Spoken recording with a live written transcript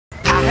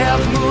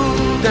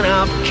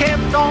I've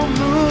kept on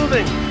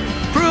moving,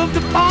 proved the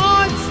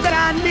points that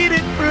I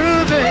needed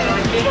proving,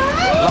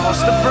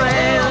 lost the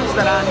friends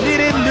that I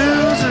needed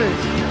losing,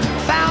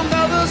 found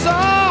others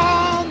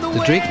on the way.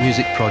 The Drake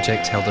Music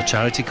Project held a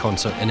charity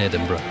concert in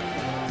Edinburgh.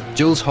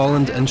 Jules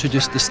Holland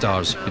introduced the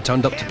stars, who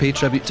turned up to pay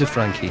tribute to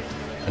Frankie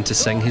and to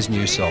sing his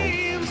new song.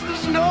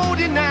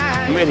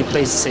 I'm really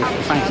pleased to see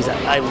Frankie's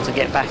able to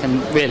get back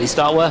and really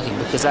start working,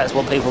 because that's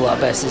what people like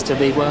best, is to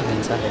be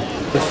working. So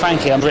with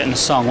Frankie, I've written a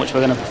song which we're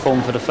going to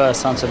perform for the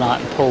first time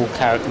tonight, and Paul,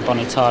 Carrack and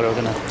Bonnie Tyler are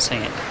going to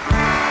sing it.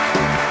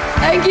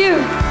 Thank you.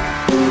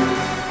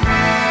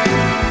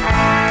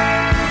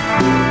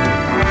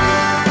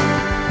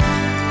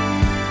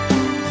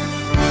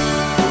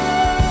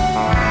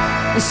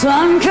 The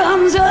sun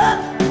comes up,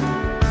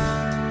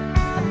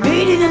 I'm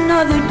meeting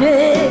another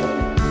day.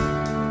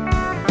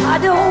 I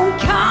don't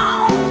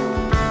count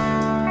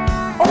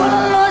all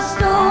I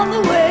lost on the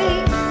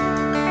way.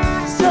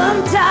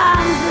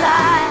 Sometimes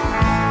life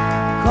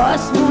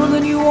costs more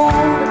than you want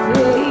to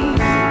pay.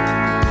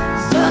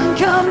 Sun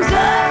comes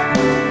up,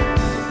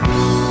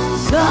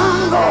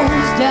 sun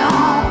goes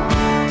down.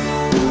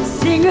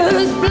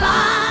 Singers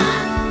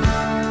blind,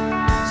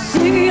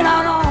 singing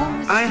out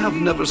on the I have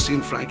never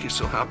seen Frankie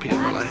so happy in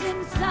my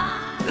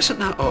life. Isn't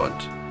that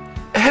odd?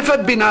 If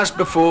I'd been asked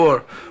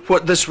before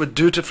what this would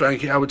do to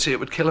Frankie, I would say it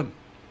would kill him.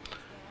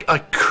 I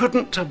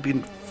couldn't have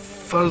been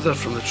further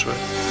from the truth.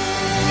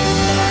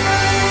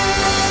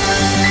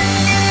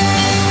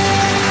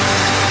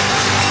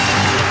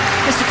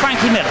 Mr.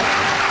 Frankie Miller.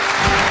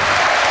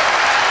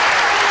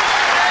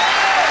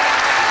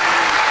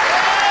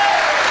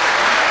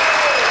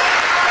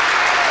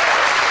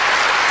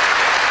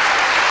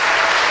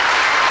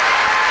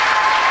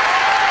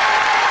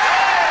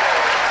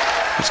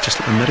 It's just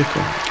like a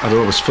miracle.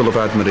 Although I was full of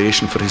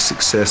admiration for his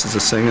success as a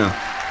singer,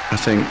 I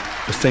think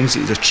the things that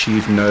he's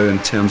achieved now in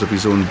terms of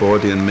his own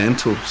body and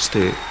mental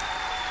state,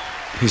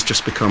 he's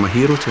just become a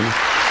hero to me.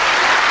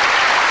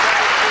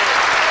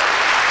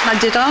 I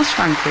did ask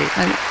Frankie,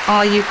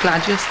 are you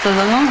glad you're still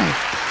alive?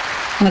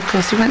 And of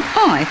course he went,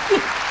 aye,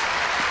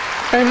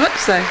 very much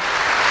so.